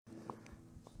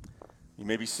You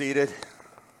may be seated.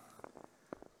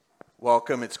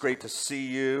 Welcome. It's great to see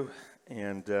you.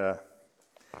 And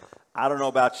I don't know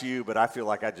about you, but I feel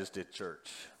like I just did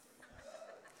church.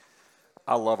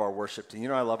 I love our worship team. You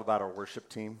know what I love about our worship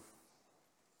team?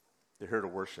 They're here to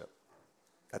worship.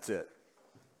 That's it.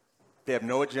 They have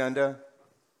no agenda.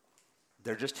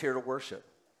 They're just here to worship.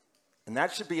 And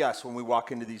that should be us when we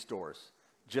walk into these doors,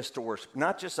 just to worship.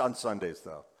 Not just on Sundays,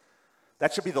 though.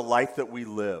 That should be the life that we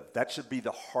live. That should be the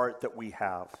heart that we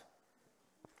have.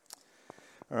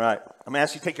 All right. I'm going to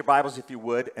ask you to take your Bibles, if you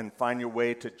would, and find your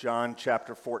way to John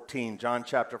chapter 14. John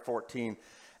chapter 14,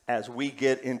 as we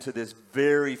get into this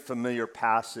very familiar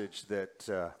passage that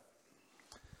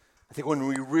I think when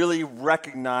we really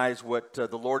recognize what the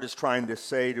Lord is trying to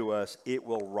say to us, it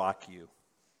will rock you.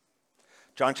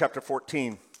 John chapter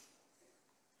 14.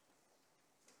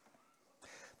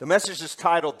 The message is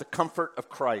titled, The Comfort of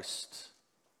Christ.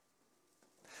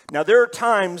 Now, there are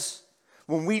times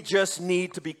when we just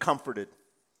need to be comforted.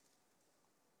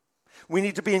 We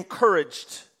need to be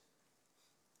encouraged.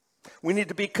 We need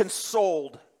to be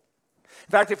consoled.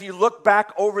 In fact, if you look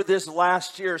back over this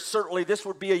last year, certainly this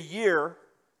would be a year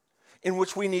in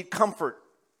which we need comfort.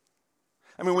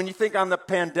 I mean, when you think on the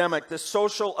pandemic, the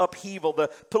social upheaval, the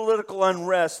political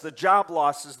unrest, the job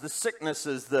losses, the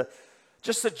sicknesses,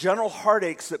 just the general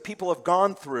heartaches that people have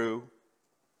gone through,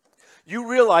 you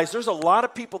realize there's a lot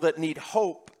of people that need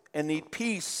hope and need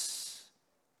peace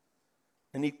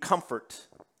and need comfort.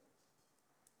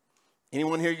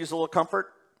 Anyone here use a little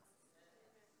comfort?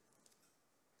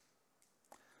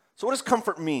 So what does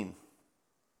comfort mean?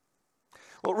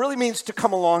 Well, it really means to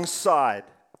come alongside,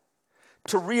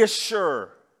 to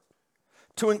reassure,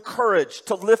 to encourage,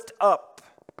 to lift up.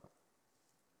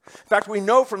 In fact, we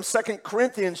know from 2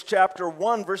 Corinthians chapter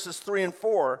 1, verses 3 and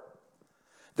 4,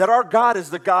 that our God is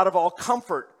the God of all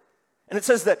comfort. And it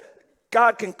says that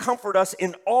God can comfort us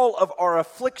in all of our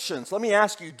afflictions. Let me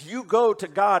ask you, do you go to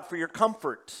God for your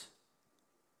comfort?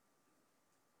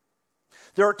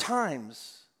 There are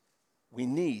times we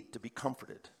need to be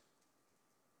comforted.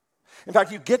 In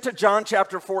fact, you get to John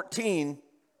chapter 14,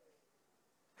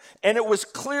 and it was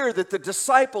clear that the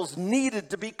disciples needed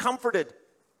to be comforted.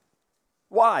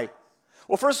 Why?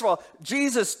 Well, first of all,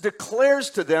 Jesus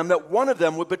declares to them that one of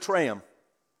them would betray him.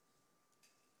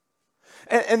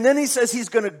 And then he says he's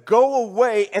going to go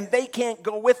away, and they can't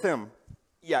go with him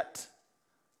yet.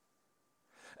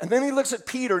 And then he looks at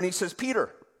Peter, and he says,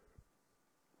 Peter,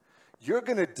 you're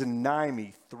going to deny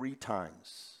me 3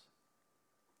 times.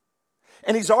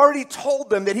 And he's already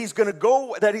told them that he's going to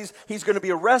go, that he's going to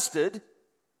be arrested,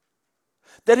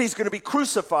 that he's going to be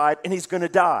crucified, and he's going to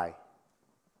die.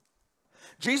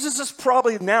 Jesus is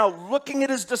probably now looking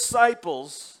at his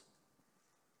disciples,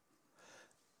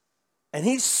 and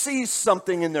he sees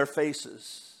something in their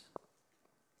faces.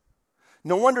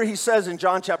 No wonder he says in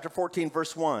John chapter 14,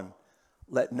 verse 1,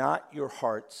 let not your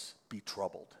hearts be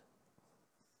troubled.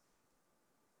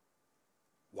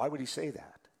 Why would he say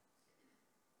that?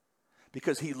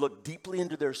 Because he looked deeply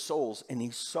into their souls and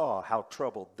he saw how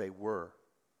troubled they were.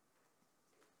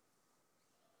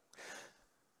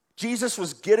 Jesus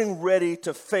was getting ready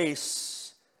to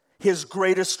face his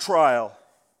greatest trial.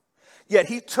 Yet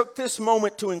he took this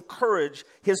moment to encourage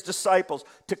his disciples,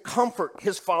 to comfort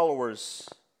his followers.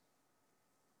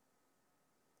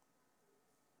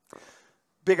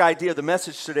 Big idea of the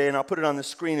message today, and I'll put it on the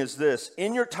screen, is this.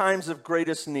 In your times of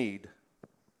greatest need,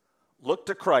 look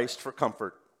to Christ for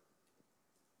comfort.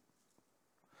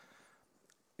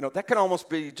 You know, that can almost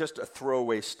be just a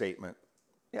throwaway statement.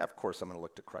 Yeah, of course I'm going to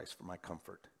look to Christ for my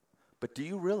comfort. But do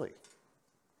you really?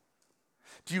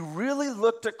 Do you really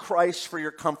look to Christ for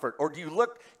your comfort? Or do you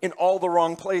look in all the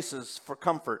wrong places for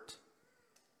comfort?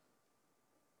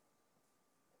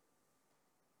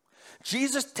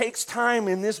 Jesus takes time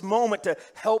in this moment to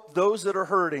help those that are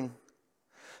hurting,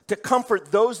 to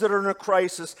comfort those that are in a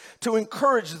crisis, to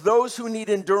encourage those who need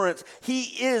endurance. He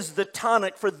is the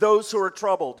tonic for those who are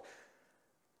troubled.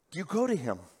 Do you go to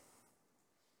him?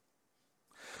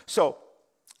 So,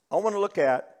 I want to look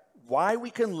at why we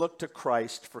can look to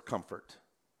Christ for comfort.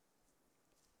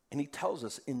 And he tells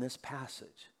us in this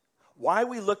passage why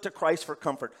we look to Christ for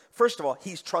comfort. First of all,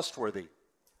 he's trustworthy.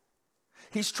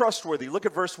 He's trustworthy. Look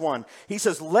at verse 1. He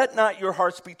says, let not your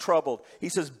hearts be troubled. He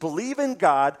says, believe in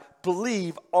God,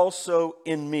 believe also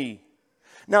in me.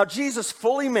 Now, Jesus,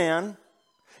 fully man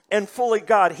and fully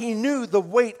God, he knew the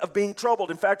weight of being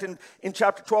troubled. In fact, in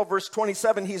chapter 12, verse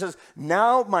 27, he says,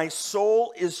 now my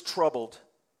soul is troubled.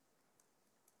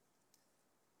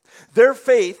 Their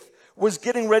faith was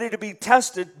getting ready to be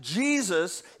tested.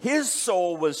 Jesus, his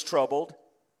soul was troubled.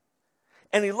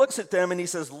 And he looks at them and he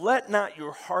says, let not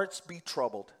your hearts be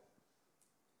troubled.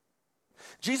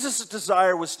 Jesus'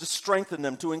 desire was to strengthen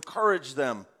them, to encourage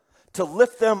them, to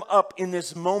lift them up in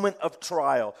this moment of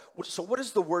trial. So what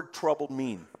does the word troubled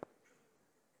mean?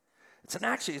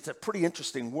 It's a pretty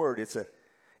interesting word.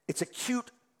 It's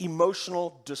acute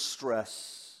emotional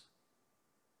distress.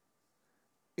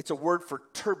 It's a word for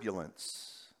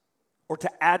turbulence or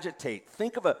to agitate.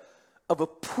 Think of a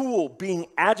pool being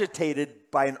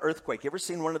agitated by an earthquake. You ever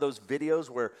seen one of those videos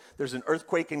where there's an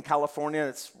earthquake in California?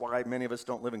 That's why many of us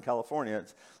don't live in California.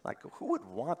 It's like, who would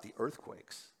want the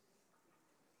earthquakes?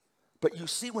 But you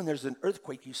see when there's an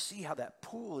earthquake, you see how that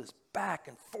pool is back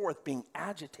and forth being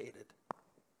agitated.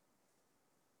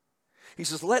 He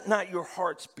says, let not your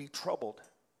hearts be troubled.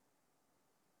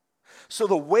 So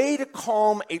the way to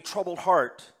calm a troubled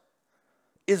heart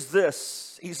is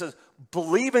this. He says,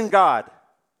 believe in God.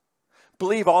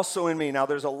 Believe also in me. Now,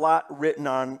 there's a lot written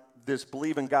on this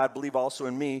believe in God, believe also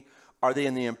in me. Are they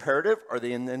in the imperative? Are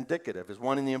they in the indicative? Is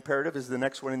one in the imperative? Is the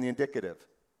next one in the indicative?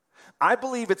 I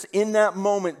believe it's in that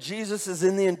moment Jesus is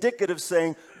in the indicative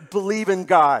saying, believe in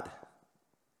God.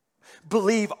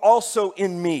 Believe also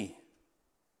in me.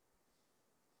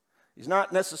 He's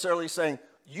not necessarily saying,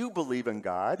 you believe in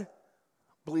God.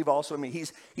 Believe also in me.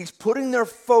 He's putting their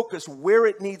focus where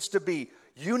it needs to be.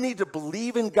 You need to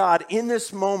believe in God in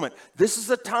this moment. This is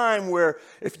a time where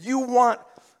if you want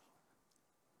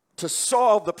to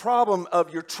solve the problem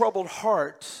of your troubled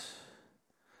heart,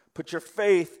 put your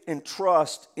faith and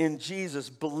trust in Jesus.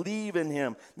 Believe in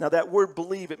him. Now that word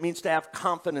believe, it means to have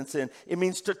confidence in. It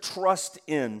means to trust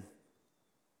in.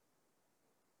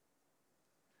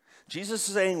 Jesus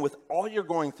is saying with all you're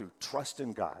going through, trust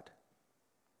in God.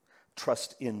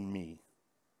 Trust in me.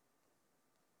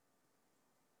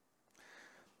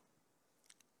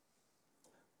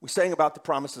 We sang about the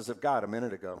promises of God a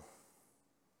minute ago.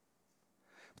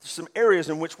 There's some areas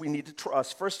in which we need to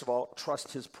trust. First of all,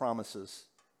 trust his promises.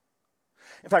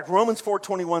 In fact, Romans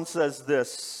 4:21 says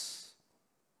this,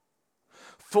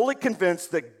 fully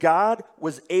convinced that God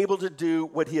was able to do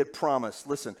what he had promised.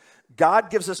 Listen, God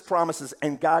gives us promises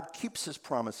and God keeps his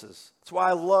promises. That's why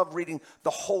I love reading the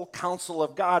whole counsel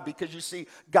of God, because you see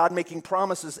God making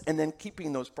promises and then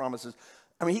keeping those promises.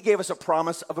 I mean, he gave us a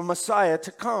promise of a Messiah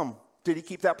to come. Did he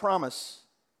keep that promise?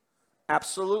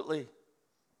 Absolutely.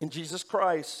 In Jesus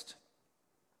Christ.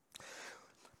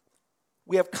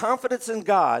 We have confidence in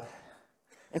God,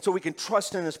 and so we can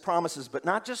trust in his promises, but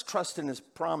not just trust in his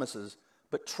promises,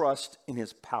 but trust in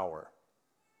his power.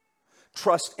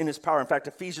 Trust in his power. In fact,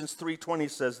 Ephesians 3:20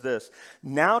 says this,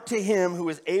 now to him who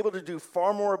is able to do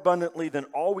far more abundantly than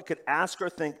all we could ask or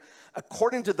think,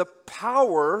 according to the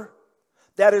power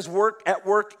that is at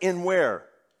work in where?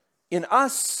 In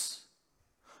us.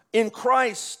 In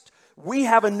Christ, we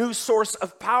have a new source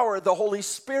of power, the Holy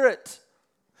Spirit.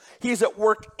 He's at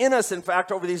work in us. In fact,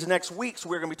 over these next weeks,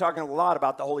 we're going to be talking a lot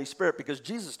about the Holy Spirit because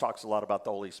Jesus talks a lot about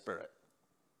the Holy Spirit.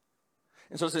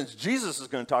 And so since Jesus is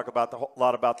going to talk a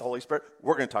lot about the Holy Spirit,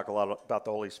 we're going to talk a lot about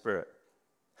the Holy Spirit.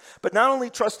 But not only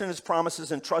trust in his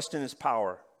promises and trust in his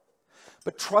power,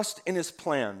 but trust in his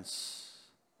plans,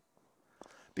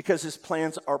 because his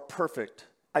plans are perfect.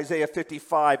 Isaiah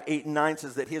 55:8-9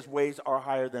 says that his ways are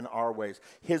higher than our ways.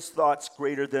 His thoughts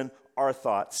greater than our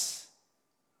thoughts.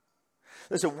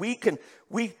 Listen, we can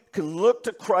look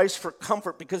to Christ for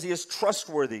comfort because he is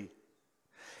trustworthy.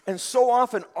 And so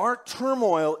often our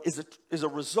turmoil is a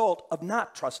result of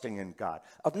not trusting in God,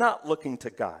 of not looking to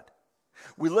God.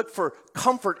 We look for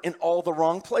comfort in all the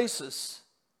wrong places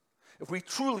if we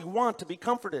truly want to be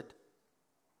comforted.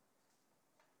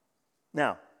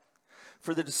 Now,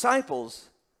 for the disciples,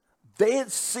 they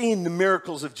had seen the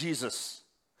miracles of Jesus.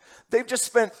 They've just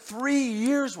spent 3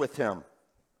 years with him.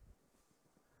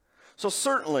 So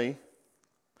certainly,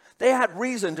 they had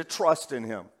reason to trust in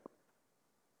him.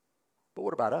 But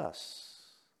what about us?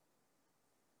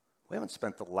 We haven't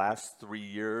spent the last 3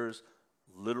 years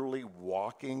literally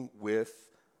walking with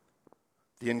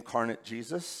the incarnate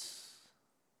Jesus.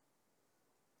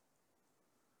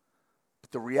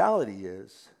 But the reality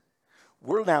is,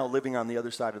 we're now living on the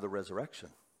other side of the resurrection.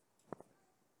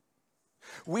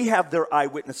 We have their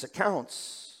eyewitness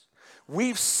accounts.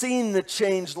 We've seen the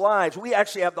changed lives. We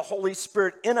actually have the Holy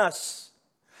Spirit in us.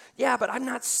 Yeah, but I'm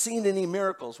not seeing any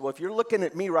miracles. Well, if you're looking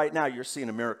at me right now, you're seeing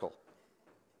a miracle.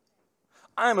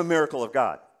 I'm a miracle of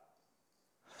God.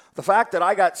 The fact that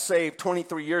I got saved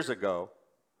 23 years ago,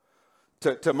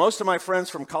 to most of my friends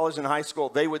from college and high school,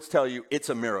 they would tell you it's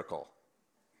a miracle.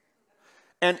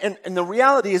 And the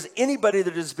reality is anybody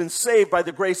that has been saved by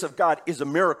the grace of God is a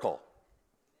miracle.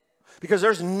 Because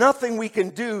there's nothing we can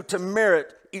do to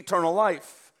merit eternal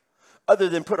life other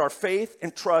than put our faith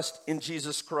and trust in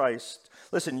Jesus Christ.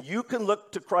 Listen, you can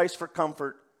look to Christ for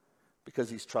comfort because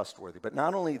he's trustworthy. But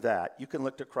not only that, you can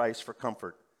look to Christ for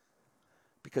comfort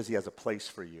because he has a place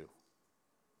for you.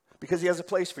 Because he has a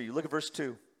place for you. Look at verse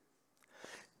 2.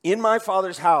 In my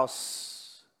Father's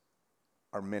house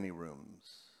are many rooms.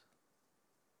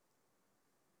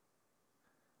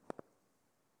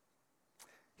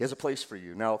 He has a place for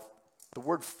you. Now, the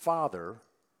word Father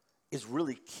is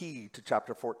really key to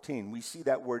chapter 14. We see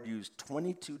that word used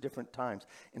 22 different times.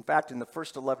 In fact, in the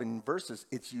first 11 verses,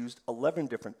 it's used 11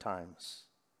 different times.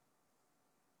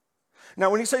 Now,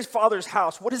 when he says Father's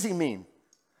house, what does he mean?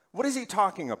 What is he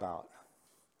talking about?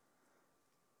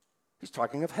 He's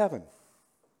talking of heaven.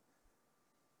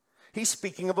 He's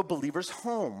speaking of a believer's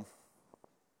home.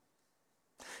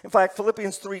 In fact,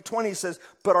 Philippians 3:20 says,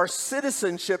 but our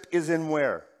citizenship is in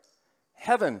where?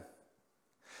 Heaven.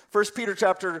 1 Peter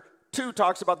chapter 2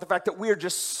 talks about the fact that we are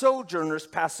just sojourners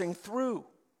passing through.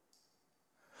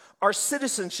 Our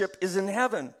citizenship is in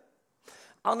heaven.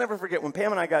 I'll never forget when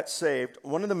Pam and I got saved,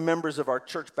 one of the members of our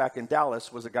church back in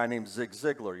Dallas was a guy named Zig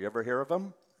Ziglar. You ever hear of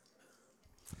him?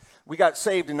 We got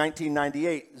saved in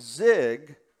 1998.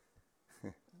 Zig,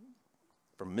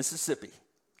 from Mississippi,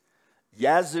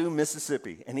 Yazoo,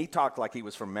 Mississippi. And he talked like he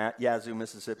was from Yazoo,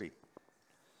 Mississippi.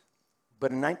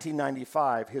 But in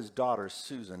 1995, his daughter,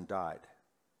 Susan, died.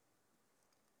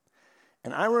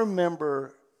 And I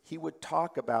remember he would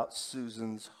talk about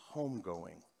Susan's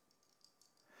homegoing.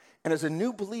 And as a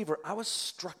new believer, I was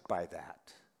struck by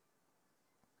that.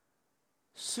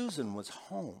 Susan was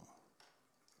home.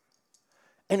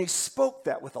 And he spoke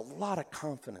that with a lot of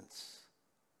confidence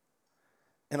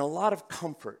and a lot of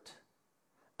comfort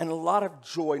and a lot of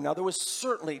joy. Now, there was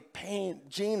certainly pain.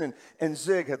 Gene and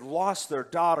Zig had lost their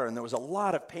daughter, and there was a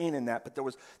lot of pain in that, but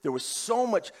there was so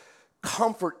much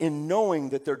comfort in knowing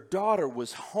that their daughter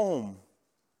was home.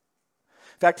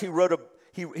 In fact, he wrote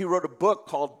a book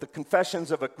called The Confessions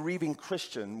of a Grieving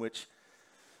Christian, which,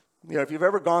 you know, if you've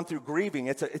ever gone through grieving,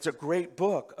 it's a great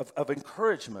book of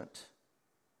encouragement.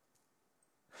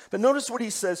 But notice what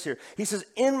he says here. He says,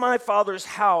 in my Father's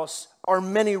house are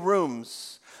many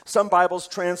rooms. Some Bibles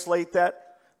translate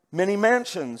that many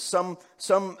mansions. Some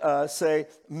say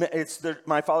it's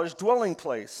my Father's dwelling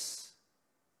place.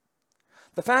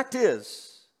 The fact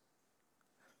is,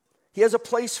 he has a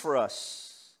place for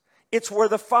us. It's where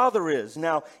the Father is.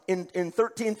 Now, in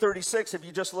 1336, if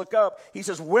you just look up, he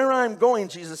says, where I'm going,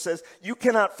 Jesus says, you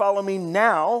cannot follow me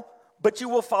now, but you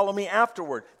will follow me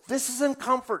afterward. This is in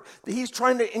comfort. He's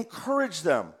trying to encourage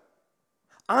them.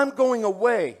 I'm going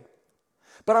away,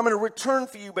 but I'm going to return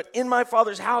for you. But in my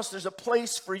Father's house, there's a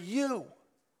place for you.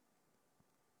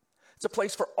 It's a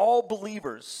place for all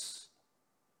believers.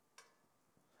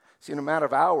 See, in a matter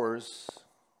of hours,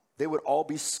 they would all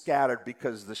be scattered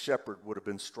because the shepherd would have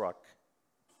been struck.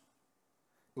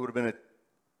 It would have been a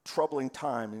troubling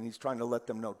time, and he's trying to let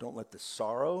them know, don't let the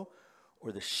sorrow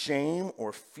or the shame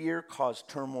or fear cause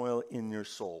turmoil in your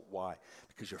soul. Why?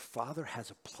 Because your Father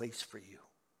has a place for you,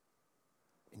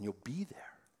 and you'll be there.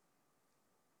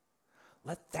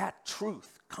 Let that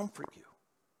truth comfort you.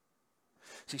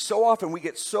 See, so often we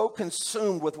get so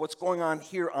consumed with what's going on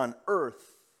here on earth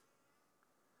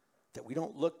that we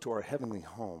don't look to our heavenly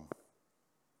home.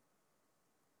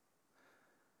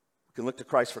 We can look to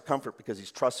Christ for comfort because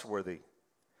he's trustworthy,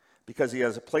 because he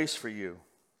has a place for you.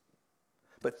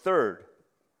 But third,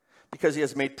 because he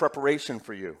has made preparation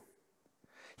for you.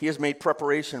 He has made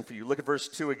preparation for you. Look at verse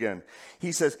 2 again.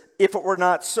 He says, if it were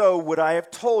not so, would I have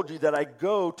told you that I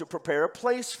go to prepare a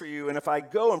place for you? And if I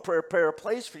go and prepare a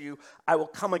place for you, I will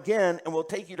come again and will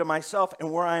take you to myself,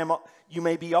 and where I am, you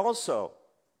may be also.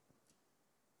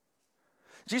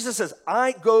 Jesus says,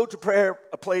 I go to prepare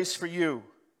a place for you.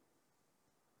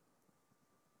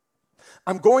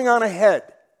 I'm going on ahead.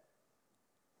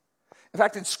 In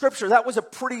fact, in Scripture, that was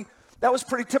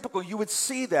pretty typical. You would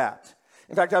see that.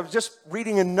 In fact, I was just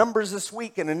reading in Numbers this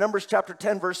week, and in Numbers chapter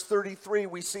 10, verse 33,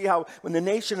 we see how when the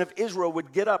nation of Israel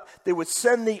would get up, they would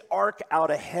send the ark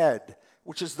out ahead,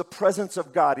 which is the presence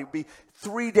of God. It would be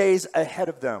 3 days ahead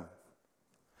of them.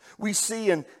 We see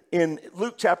in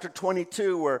Luke chapter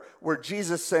 22 where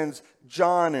Jesus sends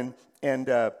John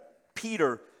and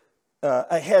Peter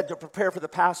ahead to prepare for the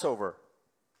Passover.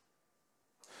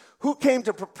 Who came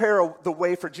to prepare the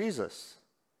way for Jesus?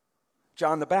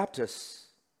 John the Baptist.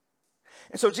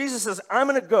 And so Jesus says, I'm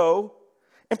going to go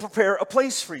and prepare a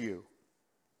place for you.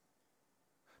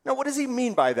 Now, what does he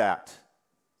mean by that?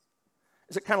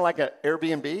 Is it kind of like an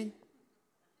Airbnb? I'm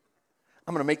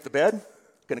going to make the bed,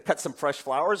 going to cut some fresh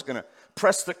flowers, going to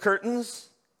press the curtains.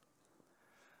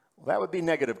 Well, that would be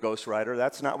negative, Ghost Rider.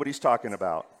 That's not what he's talking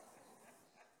about.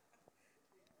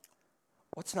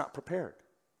 What's not prepared?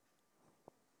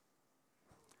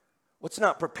 What's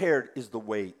not prepared is the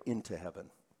way into heaven.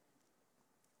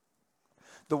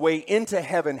 The way into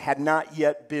heaven had not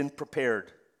yet been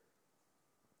prepared.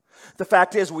 The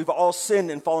fact is, we've all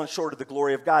sinned and fallen short of the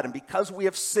glory of God. And because we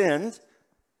have sinned,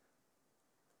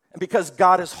 and because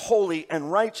God is holy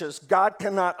and righteous, God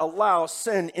cannot allow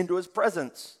sin into his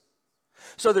presence.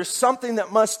 So there's something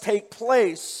that must take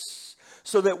place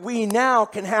so that we now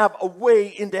can have a way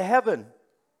into heaven.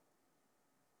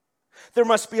 There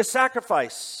must be a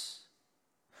sacrifice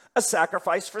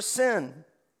for sin.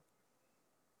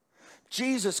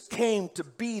 Jesus came to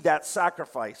be that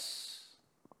sacrifice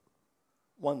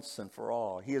once and for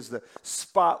all. He is the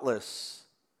spotless,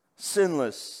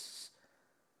 sinless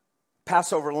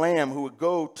Passover lamb who would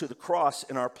go to the cross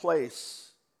in our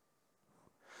place.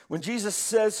 When Jesus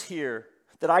says here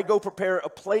that I go prepare a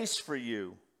place for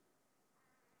you,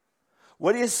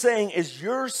 what he is saying is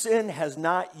your sin has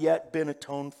not yet been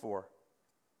atoned for.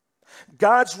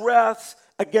 God's wrath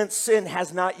against sin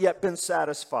has not yet been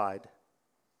satisfied.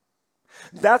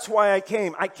 That's why I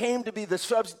came. I came to be the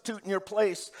substitute in your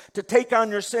place, to take on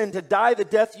your sin, to die the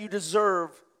death you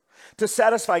deserve, to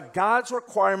satisfy God's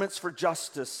requirements for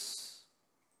justice.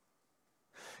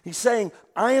 He's saying,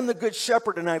 I am the good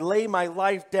shepherd and I lay my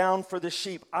life down for the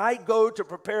sheep. I go to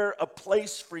prepare a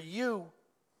place for you.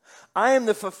 I am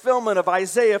the fulfillment of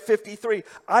Isaiah 53.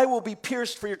 I will be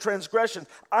pierced for your transgression.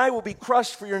 I will be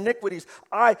crushed for your iniquities.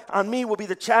 On me will be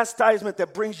the chastisement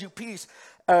that brings you peace.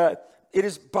 It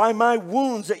is by my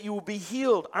wounds that you will be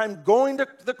healed. I'm going to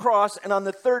the cross, and on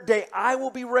the third day I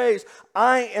will be raised.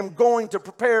 I am going to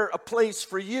prepare a place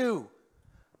for you.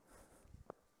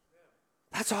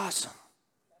 That's awesome.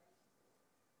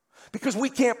 Because we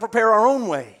can't prepare our own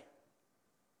way.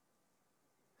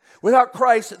 Without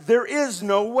Christ, there is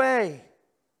no way.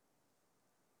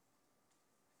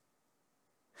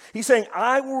 He's saying,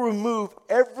 I will remove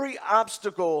every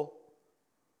obstacle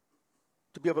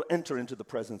to be able to enter into the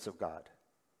presence of God.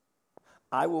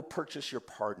 I will purchase your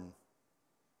pardon.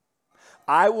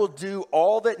 I will do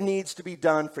all that needs to be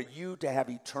done for you to have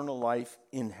eternal life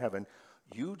in heaven.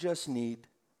 You just need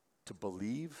to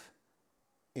believe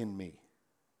in me,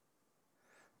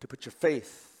 to put your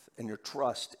faith and your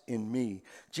trust in me.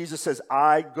 Jesus says,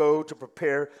 I go to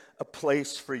prepare a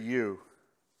place for you.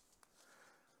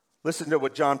 Listen to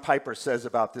what John Piper says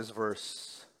about this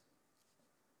verse.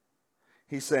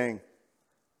 He's saying,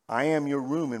 I am your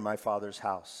room in my Father's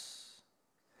house,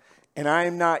 and I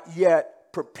am not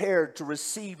yet prepared to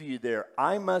receive you there.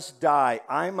 I must die,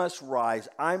 I must rise,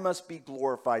 I must be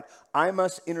glorified, I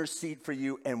must intercede for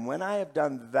you, and when I have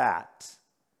done that,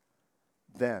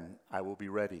 then I will be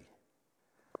ready.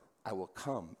 I will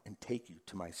come and take you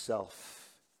to myself.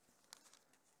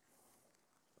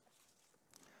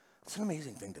 It's an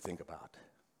amazing thing to think about.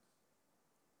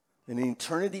 In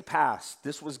eternity past,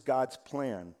 this was God's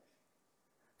plan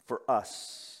for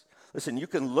us. Listen, you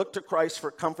can look to Christ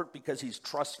for comfort because he's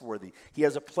trustworthy. He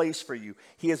has a place for you.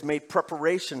 He has made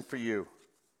preparation for you.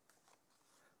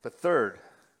 But third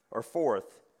or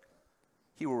fourth,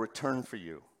 he will return for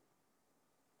you.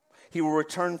 He will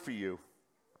return for you.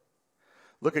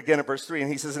 Look again at verse 3,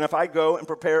 and he says, and if I go and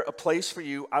prepare a place for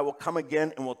you, I will come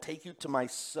again and will take you to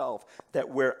myself, that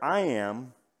where I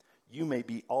am, you may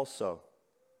be also.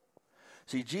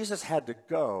 See, Jesus had to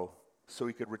go so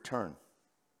he could return.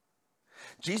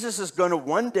 Jesus is going to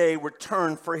one day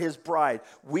return for his bride.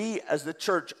 We as the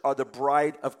church are the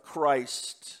bride of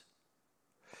Christ.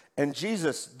 And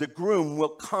Jesus, the groom, will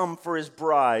come for his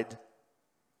bride.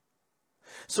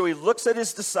 So he looks at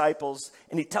his disciples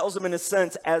and he tells them in a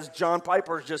sense, as John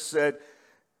Piper just said,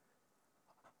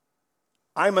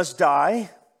 I must die,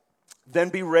 then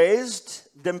be raised,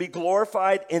 then be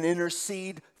glorified and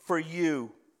intercede for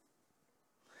you.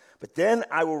 But then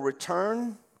I will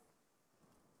return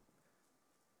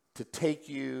to take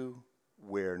you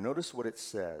where? Notice what it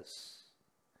says.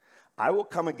 I will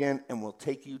come again and will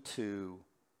take you to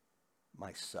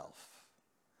myself.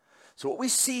 So what we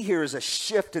see here is a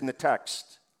shift in the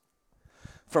text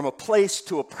from a place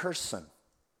to a person.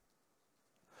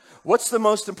 What's the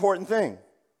most important thing?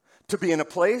 To be in a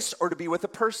place or to be with a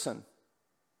person?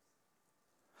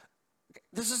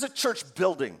 This is a church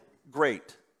building.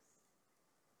 Great.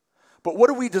 But what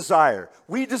do we desire?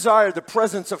 We desire the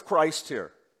presence of Christ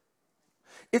here.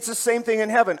 It's the same thing in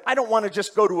heaven. I don't want to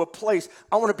just go to a place.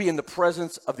 I want to be in the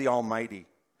presence of the Almighty,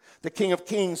 the King of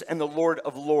Kings and the Lord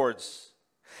of Lords.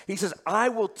 He says, I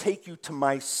will take you to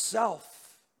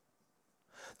myself.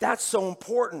 That's so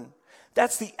important.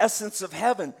 That's the essence of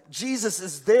heaven. Jesus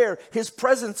is there. His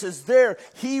presence is there.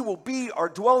 He will be our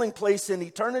dwelling place in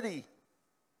eternity.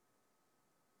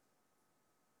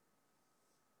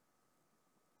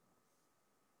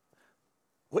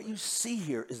 what you see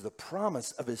here is the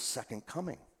promise of his second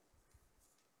coming.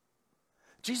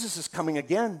 Jesus is coming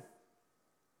again.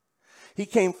 He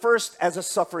came first as a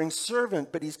suffering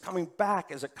servant, but he's coming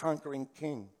back as a conquering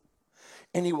king.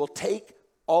 And he will take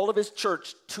all of his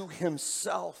church to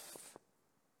himself.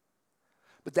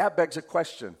 But that begs a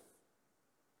question.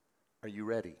 Are you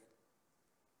ready?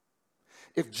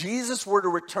 If Jesus were to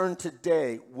return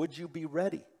today, would you be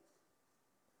ready?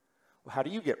 Well, how do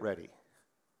you get ready?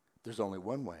 There's only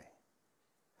one way.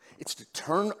 It's to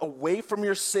turn away from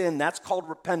your sin. That's called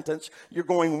repentance. You're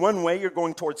going one way. You're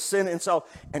going towards sin and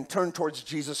self, and turn towards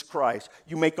Jesus Christ.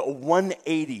 You make a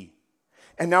 180.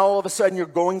 And now all of a sudden you're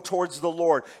going towards the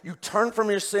Lord. You turn from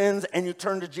your sins and you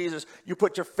turn to Jesus. You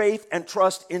put your faith and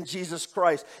trust in Jesus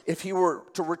Christ. If he were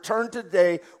to return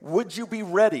today, would you be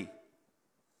ready?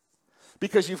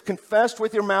 Because you've confessed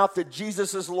with your mouth that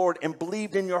Jesus is Lord and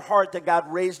believed in your heart that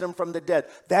God raised him from the dead.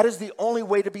 That is the only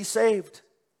way to be saved.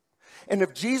 And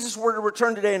if Jesus were to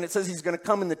return today, and it says he's going to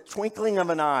come in the twinkling of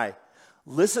an eye,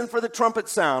 listen for the trumpet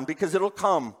sound, because it'll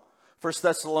come, 1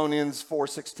 Thessalonians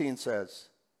 4:16 says.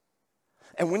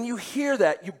 And when you hear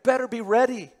that, you better be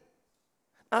ready.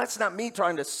 Now, that's not me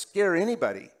trying to scare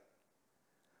anybody,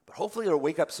 but hopefully it'll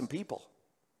wake up some people.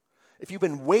 If you've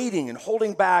been waiting and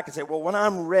holding back and say, well, when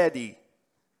I'm ready.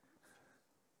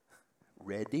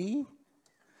 Ready?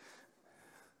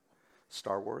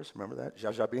 Star Wars, remember that?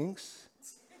 Jar Jar Binks?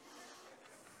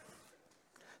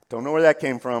 Don't know where that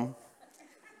came from.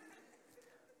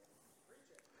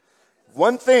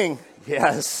 One thing,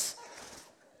 yes.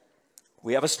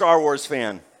 We have a Star Wars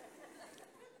fan.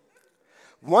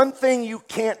 One thing you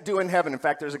can't do in heaven. In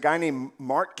fact, there's a guy named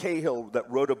Mark Cahill that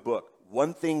wrote a book,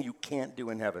 One Thing You Can't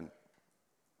Do in Heaven.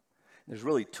 There's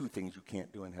really two things you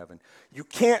can't do in heaven. You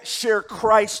can't share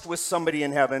Christ with somebody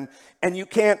in heaven, and you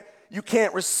can't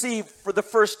receive for the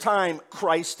first time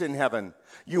Christ in heaven.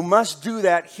 You must do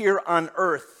that here on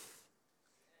earth.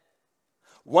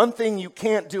 One thing you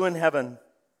can't do in heaven.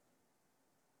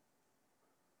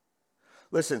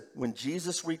 Listen, when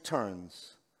Jesus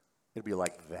returns, it'll be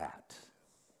like that.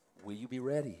 Will you be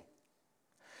ready?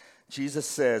 Jesus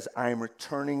says, I am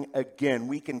returning again.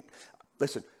 We can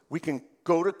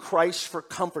go to Christ for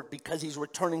comfort because he's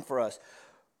returning for us.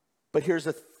 But here's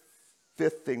the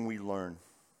fifth thing we learn.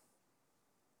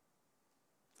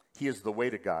 He is the way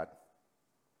to God.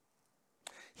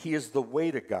 He is the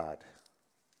way to God.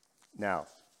 Now,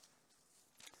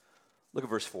 look at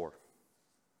verse 4.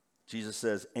 Jesus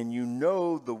says, and you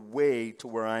know the way to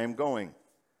where I am going.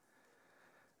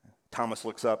 Thomas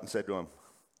looks up and said to him,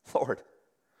 Lord,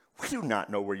 we do not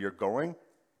know where you're going.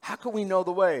 How can we know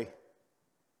the way?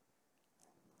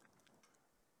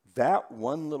 That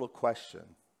one little question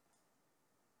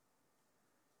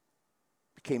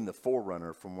became the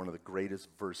forerunner from one of the greatest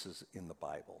verses in the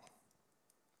Bible.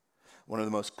 One of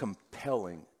the most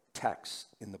compelling texts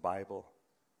in the Bible.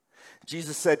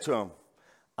 Jesus said to him,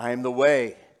 I am the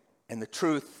way and the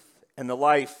truth and the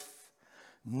life.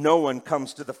 No one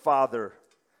comes to the Father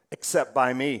except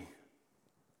by me.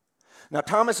 Now,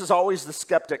 Thomas is always the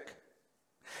skeptic.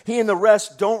 He and the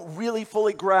rest don't really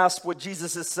fully grasp what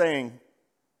Jesus is saying.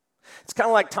 It's kind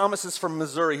of like Thomas is from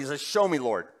Missouri. He says, show me,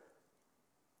 Lord.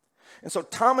 And so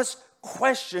Thomas'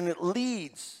 question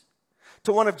leads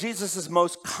to one of Jesus'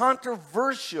 most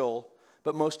controversial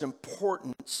but most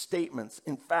important statements.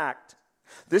 In fact,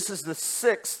 this is the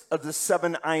sixth of the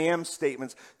 7 I am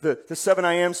statements. The 7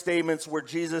 I am statements where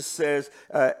Jesus says,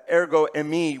 ergo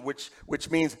eimi,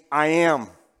 which means I am.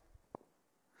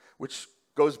 Which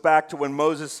goes back to when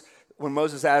Moses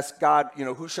asked God,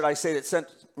 who should I say that sent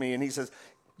me? And he says,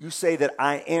 you say that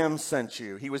I am sent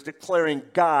you. He was declaring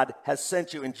God has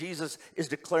sent you. And Jesus is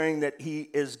declaring that he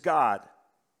is God.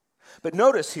 But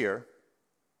notice here,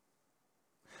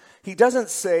 he doesn't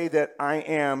say that I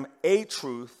am a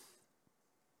truth,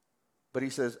 but he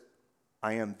says,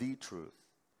 I am the truth.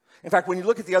 In fact, when you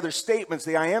look at the other statements,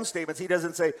 the I am statements, he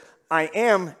doesn't say, I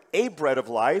am a bread of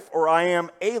life, or I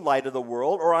am a light of the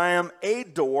world, or I am a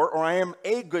door, or I am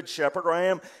a good shepherd, or I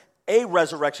am a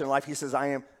resurrection life. He says, I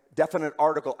am, definite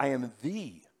article, I am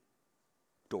the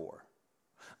door.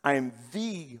 I am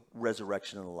the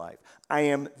resurrection and life. I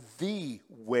am the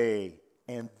way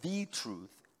and the truth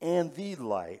and the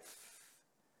life.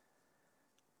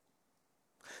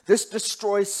 This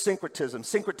destroys syncretism.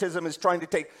 Syncretism is trying to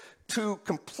take two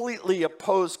completely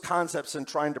opposed concepts and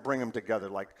trying to bring them together.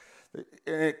 Like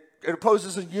it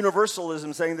opposes a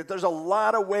universalism, saying that there's a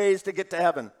lot of ways to get to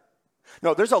heaven.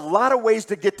 No, there's a lot of ways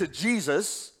to get to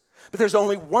Jesus, but there's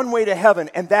only one way to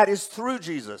heaven, and that is through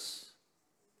Jesus.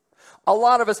 A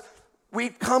lot of us, we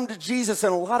come to Jesus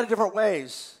in a lot of different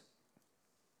ways.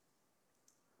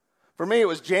 For me, it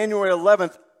was January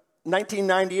 11th,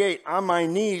 1998, on my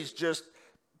knees, just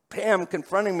Pam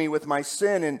confronting me with my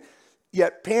sin, and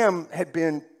yet Pam had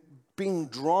been being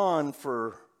drawn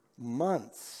for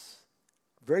months.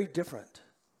 Very different.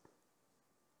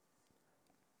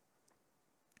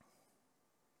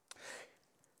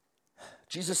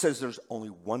 Jesus says there's only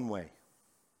one way.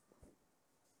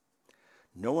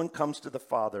 No one comes to the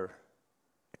Father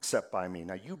except by me.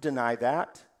 Now, you deny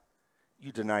that,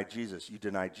 you deny Jesus. You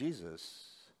deny Jesus,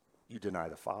 you deny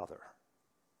the Father.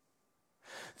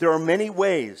 There are many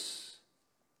ways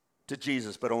to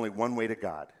Jesus, but only one way to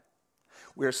God.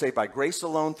 We are saved by grace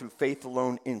alone, through faith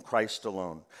alone, in Christ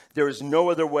alone. There is no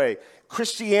other way.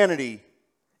 Christianity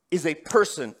is a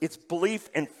person. It's belief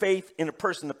and faith in a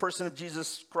person, the person of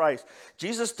Jesus Christ.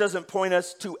 Jesus doesn't point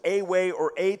us to a way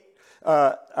or a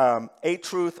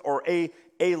truth or a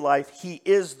life. He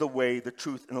is the way, the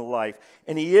truth, and the life.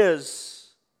 And he is,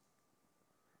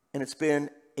 and it's been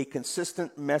a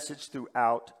consistent message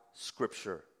throughout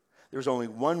Scripture. There's only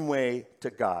one way to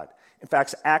God. In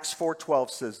fact, Acts 4:12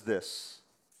 says this.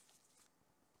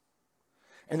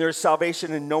 And there is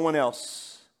salvation in no one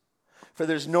else, for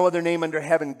there's no other name under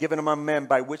heaven given among men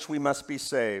by which we must be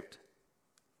saved.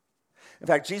 In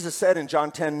fact, Jesus said in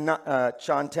John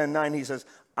 10:9, he says,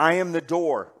 I am the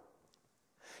door.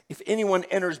 If anyone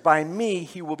enters by me,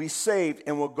 he will be saved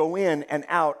and will go in and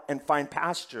out and find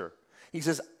pasture. He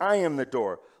says, I am the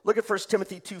door. Look at 1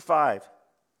 Timothy 2:5.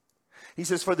 He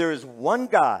says, for there is one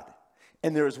God,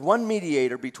 and there is one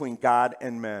mediator between God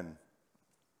and men,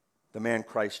 the man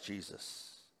Christ Jesus.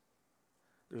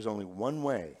 There's only one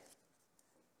way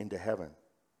into heaven.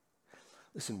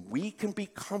 Listen, we can be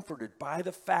comforted by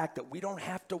the fact that we don't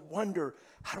have to wonder,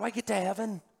 how do I get to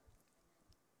heaven?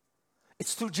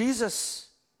 It's through Jesus.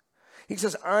 He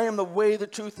says, I am the way, the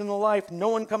truth, and the life. No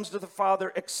one comes to the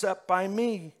Father except by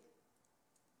me.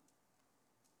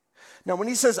 Now, when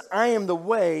he says, I am the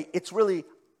way, it's really,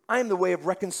 I am the way of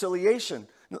reconciliation.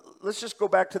 Let's just go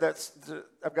back to that.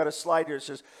 I've got a slide here. It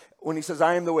says, when he says,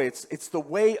 I am the way, it's the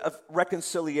way of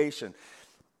reconciliation.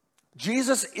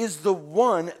 Jesus is the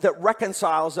one that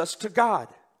reconciles us to God.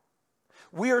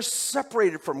 We are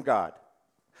separated from God,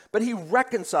 but he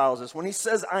reconciles us. When he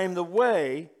says, I am the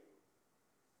way,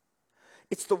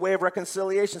 it's the way of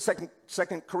reconciliation.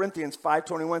 Second Corinthians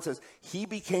 5:21 says, he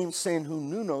became sin who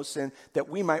knew no sin, that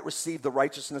we might receive the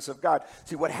righteousness of God.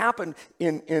 See, what happened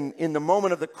in the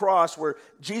moment of the cross where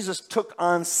Jesus took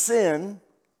on sin,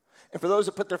 and for those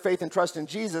that put their faith and trust in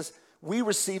Jesus, we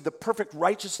receive the perfect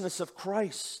righteousness of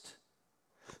Christ,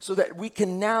 so that we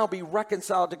can now be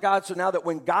reconciled to God. So now that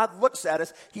when God looks at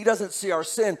us, he doesn't see our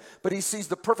sin, but he sees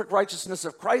the perfect righteousness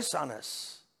of Christ on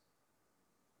us.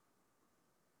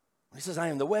 He says, I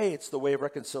am the way, it's the way of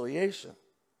reconciliation.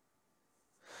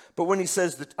 But when he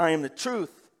says that I am the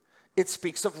truth, it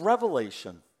speaks of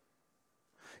revelation.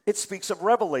 It speaks of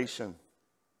revelation.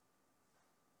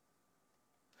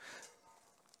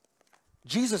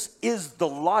 Jesus is the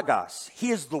Logos. He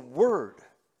is the Word.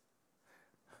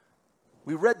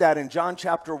 We read that in John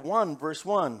chapter 1, verse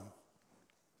 1.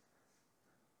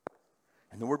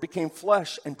 And the Word became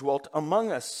flesh and dwelt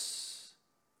among us.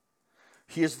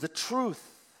 He is the truth.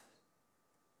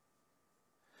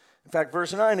 In fact,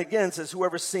 verse 9 again says,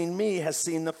 whoever's seen me has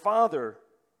seen the Father.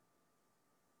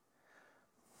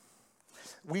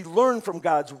 We learn from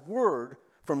God's Word,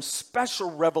 from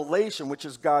special revelation, which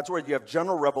is God's Word. You have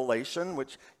general revelation,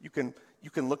 which you can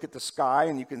look at the sky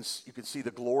and you can see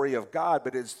the glory of God,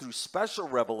 but it's through special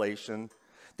revelation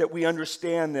that we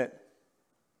understand that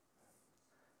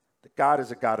God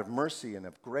is a God of mercy and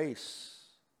of grace.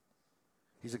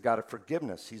 He's a God of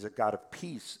forgiveness. He's a God of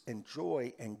peace and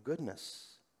joy and goodness.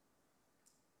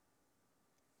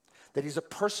 That he's a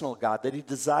personal God, that he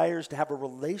desires to have a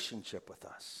relationship with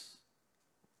us.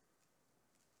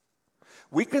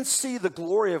 We can see the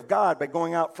glory of God by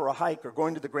going out for a hike or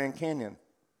going to the Grand Canyon.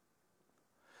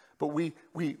 But we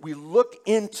look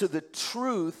into the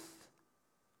truth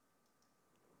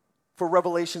for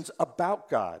revelations about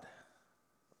God.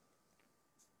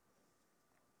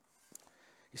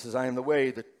 He says, I am the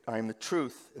way, I am the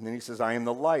truth. And then he says, I am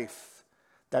the life.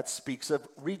 That speaks of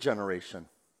regeneration.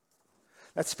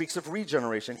 That speaks of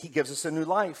regeneration. He gives us a new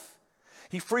life.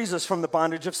 He frees us from the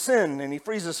bondage of sin, and he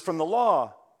frees us from the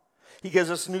law. He gives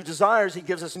us new desires. He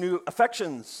gives us new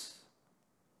affections.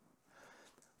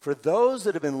 For those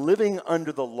that have been living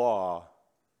under the law,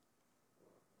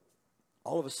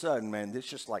 all of a sudden, man, it's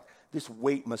just like this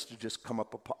weight must have just come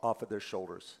up off of their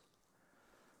shoulders.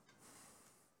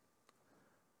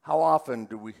 How often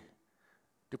do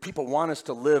people want us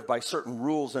to live by certain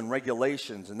rules and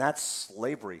regulations, and that's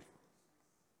slavery.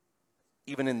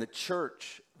 Even in the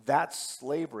church, That's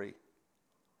slavery.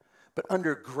 But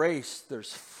under grace,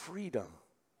 there's freedom.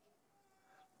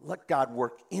 Let God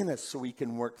work in us so he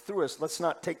can work through us. Let's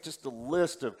not take just a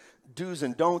list of do's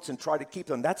and don'ts and try to keep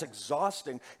them. That's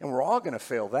exhausting, and we're all going to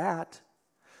fail that.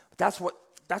 But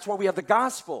that's why we have the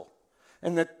gospel.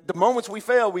 And the moments we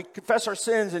fail, we confess our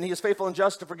sins, and he is faithful and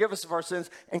just to forgive us of our sins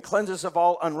and cleanse us of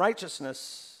all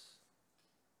unrighteousness.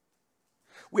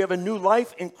 We have a new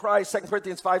life in Christ. 2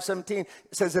 Corinthians 5:17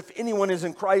 says, if anyone is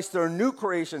in Christ, they're a new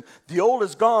creation. The old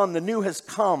is gone, the new has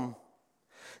come.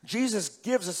 Jesus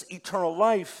gives us eternal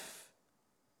life.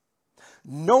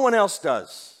 No one else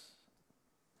does.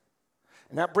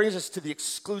 And that brings us to the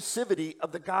exclusivity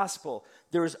of the gospel.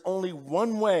 There is only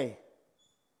one way.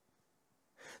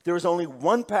 There is only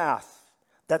one path.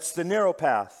 That's the narrow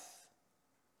path.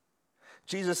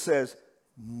 Jesus says,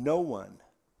 no one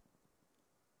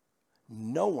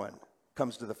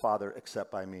comes to the Father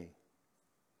except by me.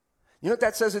 You know what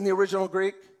that says in the original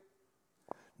Greek?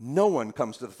 No one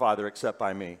comes to the Father except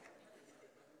by me.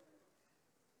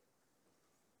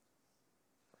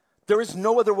 There is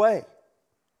no other way.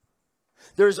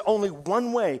 There is only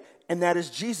one way, and that is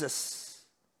Jesus.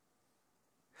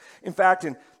 In fact,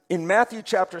 in Matthew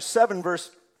chapter 7, verse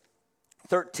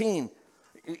 13,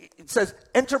 it says,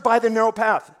 enter by the narrow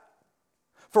path.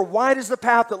 For wide is the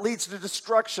path that leads to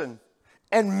destruction,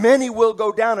 and many will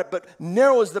go down it, but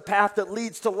narrow is the path that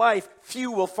leads to life.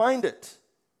 Few will find it.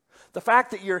 The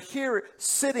fact that you're here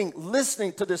sitting,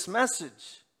 listening to this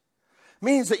message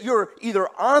means that you're either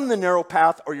on the narrow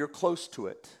path or you're close to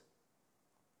it.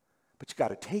 But you got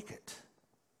to take it.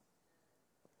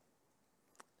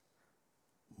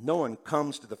 No one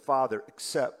comes to the Father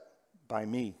except by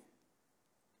me.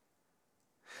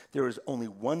 There is only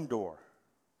one door,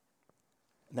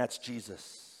 and that's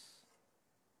Jesus.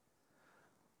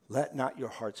 Let not your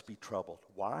hearts be troubled.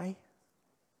 Why?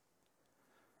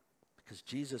 Because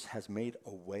Jesus has made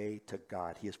a way to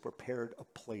God. He has prepared a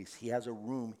place. He has a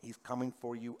room. He's coming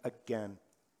for you again.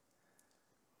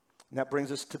 And that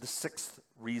brings us to the sixth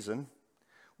reason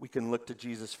we can look to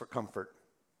Jesus for comfort.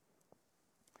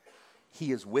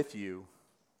 He is with you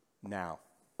now.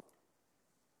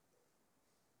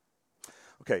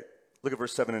 Okay, look at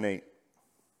verse 7 and 8.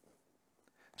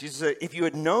 Jesus said, if you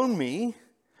had known me,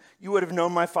 you would have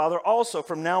known my Father also.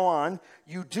 From now on,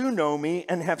 you do know me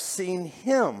and have seen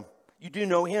him. You do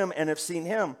know him and have seen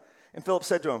him. And Philip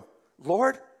said to him,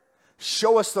 Lord,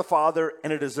 show us the Father,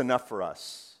 and it is enough for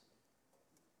us.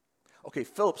 Okay,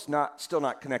 Philip's still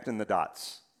not connecting the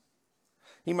dots.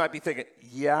 He might be thinking,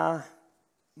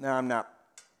 no, I'm not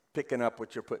picking up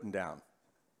what you're putting down.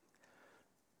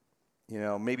 You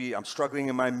know, maybe I'm struggling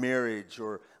in my marriage,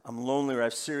 or I'm lonely, or I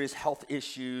have serious health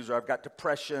issues, or I've got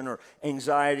depression or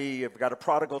anxiety, I've got a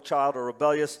prodigal child or a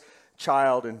rebellious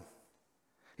child, and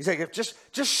he's like, just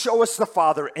show us the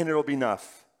Father and it'll be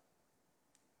enough.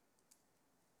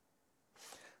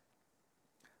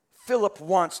 Philip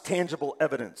wants tangible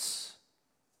evidence.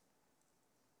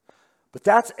 But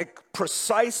that's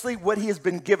precisely what he has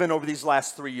been given over these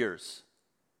last 3 years.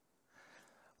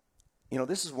 You know,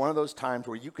 this is one of those times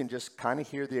where you can just kind of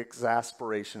hear the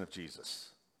exasperation of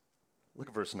Jesus. Look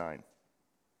at verse 9.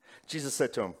 Jesus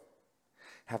said to him,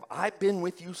 have I been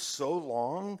with you so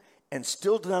long and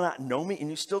still do not know me, and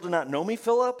you still do not know me,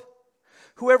 Philip?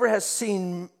 Whoever has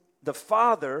seen the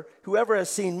Father, whoever has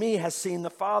seen me has seen the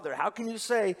Father. How can you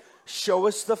say, show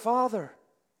us the Father?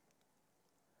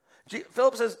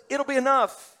 Philip says, it'll be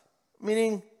enough,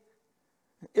 meaning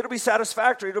it'll be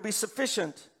satisfactory, it'll be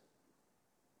sufficient.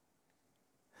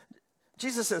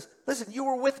 Jesus says, listen, you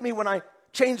were with me when I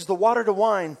changed the water to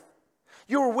wine.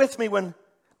 You were with me when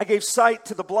I gave sight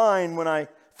to the blind, when I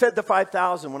fed the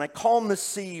 5,000, when I calmed the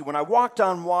sea, when I walked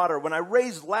on water, when I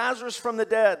raised Lazarus from the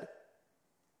dead.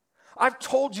 I've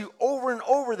told you over and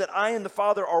over that I and the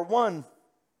Father are one.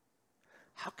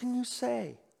 How can you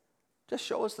say, just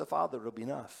show us the Father, it'll be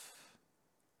enough?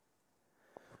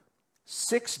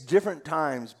 6 different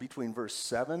times between verse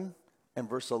 7 and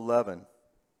verse 11,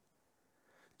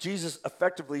 Jesus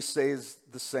effectively says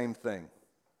the same thing.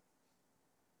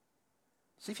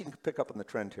 See if you can pick up on the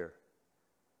trend here.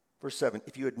 Verse 7,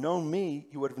 if you had known me,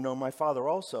 you would have known my Father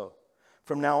also.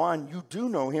 From now on, you do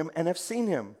know him and have seen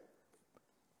him.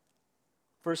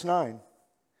 Verse 9,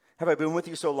 have I been with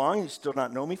you so long, you still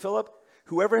not know me, Philip?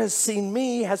 Whoever has seen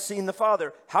me has seen the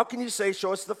Father. How can you say,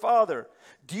 show us the Father?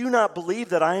 Do you not believe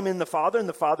that I am in the Father and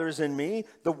the Father is in me?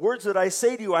 The words that I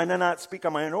say to you, I do not speak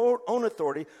on my own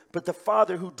authority, but the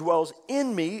Father who dwells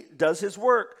in me does his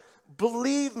work.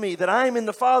 Believe me that I am in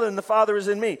the Father and the Father is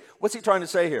in me. What's he trying to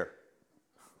say here?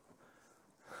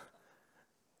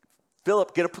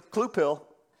 Philip, get a clue pill.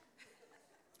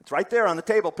 It's right there on the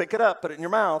table. Pick it up, put it in your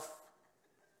mouth.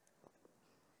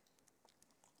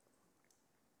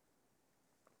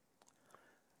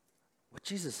 What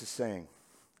Jesus is saying,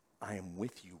 I am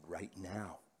with you right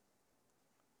now.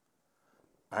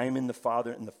 I am in the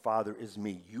Father, and the Father is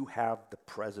me. You have the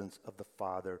presence of the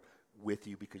Father with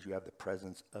you because you have the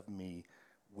presence of me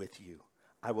with you.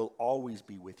 I will always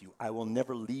be with you. I will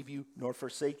never leave you nor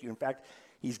forsake you. In fact,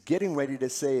 he's getting ready to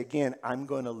say again, I'm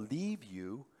going to leave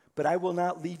you, but I will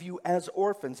not leave you as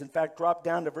orphans. In fact, drop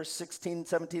down to verse 16,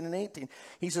 17, and 18.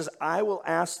 He says, I will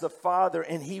ask the Father,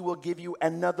 and he will give you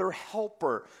another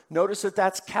helper. Notice that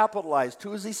that's capitalized.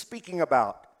 Who is he speaking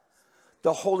about?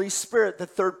 The Holy Spirit, the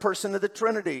third person of the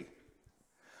Trinity.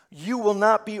 You will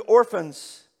not be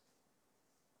orphans.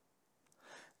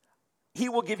 He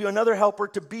will give you another helper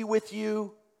to be with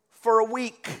you for a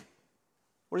week.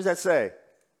 What does that say?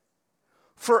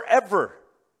 Forever.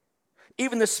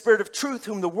 Even the Spirit of truth,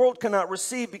 whom the world cannot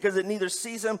receive because it neither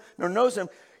sees him nor knows him.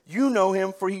 You know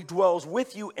him, for he dwells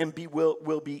with you and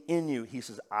will be in you. He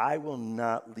says, I will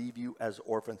not leave you as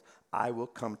orphans. I will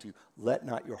come to you. Let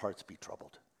not your hearts be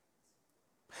troubled.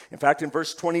 In fact, in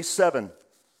verse 27,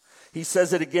 he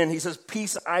says it again. He says,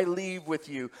 peace I leave with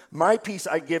you. My peace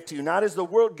I give to you. Not as the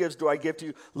world gives do I give to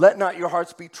you. Let not your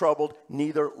hearts be troubled,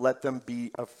 neither let them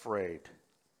be afraid.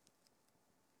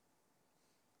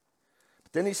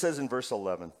 But then he says in verse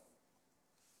 11,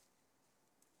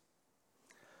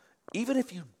 even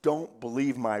if you don't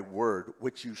believe my word,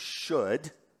 which you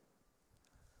should,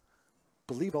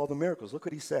 believe all the miracles. Look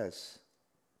what he says.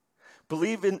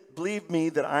 Believe me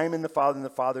that I am in the Father and the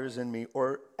Father is in me,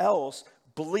 or else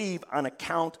believe on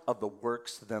account of the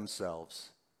works themselves.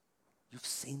 You've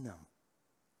seen them.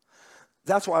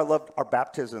 That's why I loved our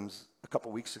baptisms a couple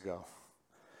weeks ago.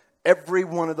 Every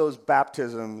one of those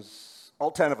baptisms,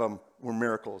 all 10 of them were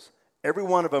miracles. Every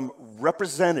one of them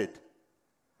represented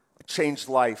a changed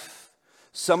life.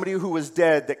 Somebody who was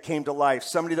dead that came to life.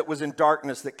 Somebody that was in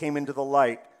darkness that came into the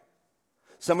light.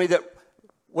 Somebody that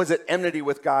was at enmity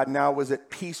with God, now was at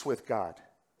peace with God.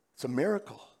 It's a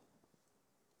miracle.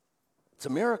 It's a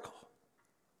miracle.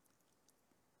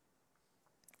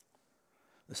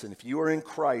 Listen, if you are in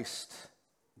Christ,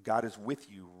 God is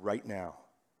with you right now.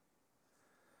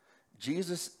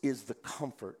 Jesus is the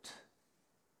comfort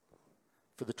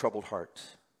for the troubled heart.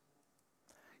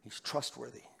 He's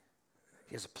trustworthy.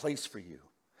 He has a place for you.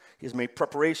 He has made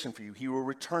preparation for you. He will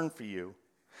return for you.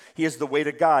 He is the way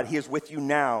to God. He is with you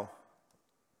now.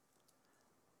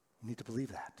 You need to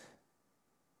believe that.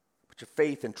 Put your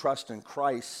faith and trust in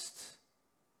Christ.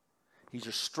 He's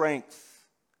your strength.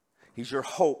 He's your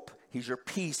hope. He's your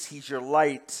peace. He's your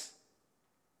light.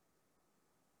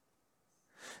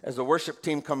 As the worship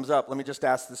team comes up, let me just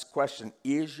ask this question.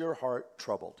 Is your heart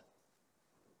troubled?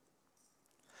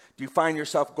 Do you find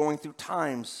yourself going through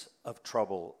times of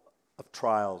trouble, of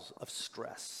trials, of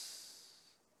stress?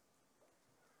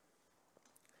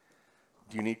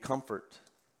 Do you need comfort?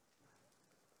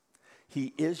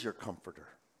 He is your comforter.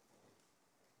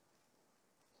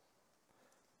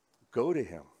 Go to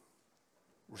him.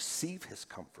 Receive his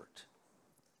comfort.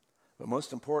 But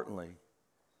most importantly,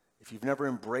 if you've never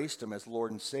embraced him as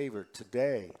Lord and Savior,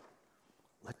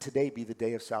 let today be the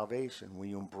day of salvation when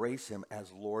you embrace him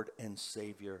as Lord and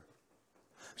Savior.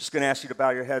 I'm just going to ask you to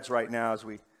bow your heads right now as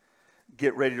we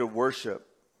get ready to worship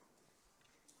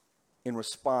in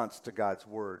response to God's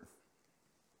word.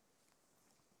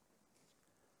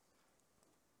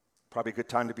 Probably a good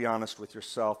time to be honest with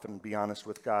yourself and be honest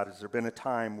with God. Has there been a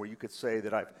time where you could say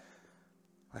that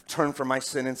I've turned from my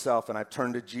sin and self and I've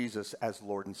turned to Jesus as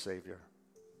Lord and Savior?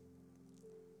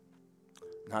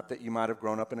 Not that you might have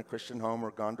grown up in a Christian home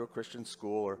or gone to a Christian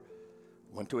school or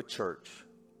went to a church.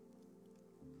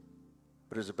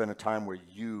 But has there been a time where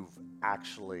you've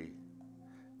actually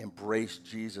embraced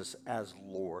Jesus as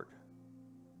Lord?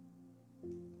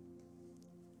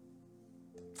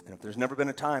 And if there's never been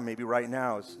a time, maybe right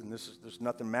now, there's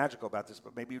nothing magical about this,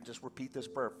 but maybe you just repeat this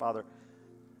prayer. Father,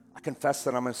 I confess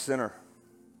that I'm a sinner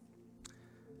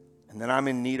and that I'm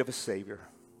in need of a Savior.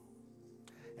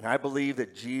 And I believe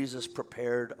that Jesus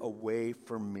prepared a way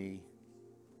for me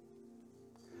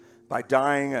by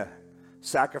dying a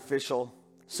sacrificial,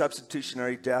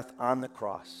 substitutionary death on the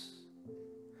cross.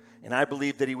 And I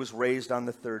believe that he was raised on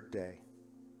the third day.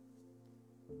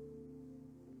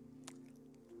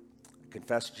 I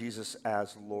confess Jesus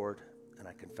as Lord, and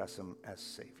I confess him as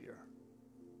Savior.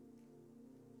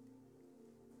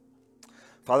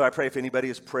 Father, I pray if anybody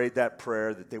has prayed that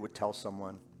prayer that they would tell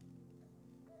someone.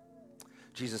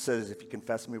 Jesus says, if you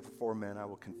confess me before men, I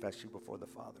will confess you before the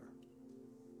Father.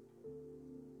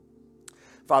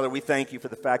 Father, we thank you for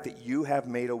the fact that you have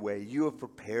made a way. You have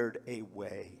prepared a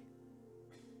way.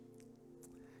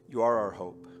 You are our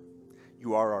hope.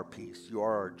 You are our peace. You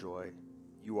are our joy.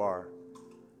 You are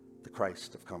the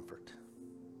Christ of comfort.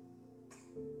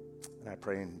 And I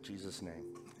pray in Jesus' name,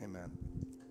 amen.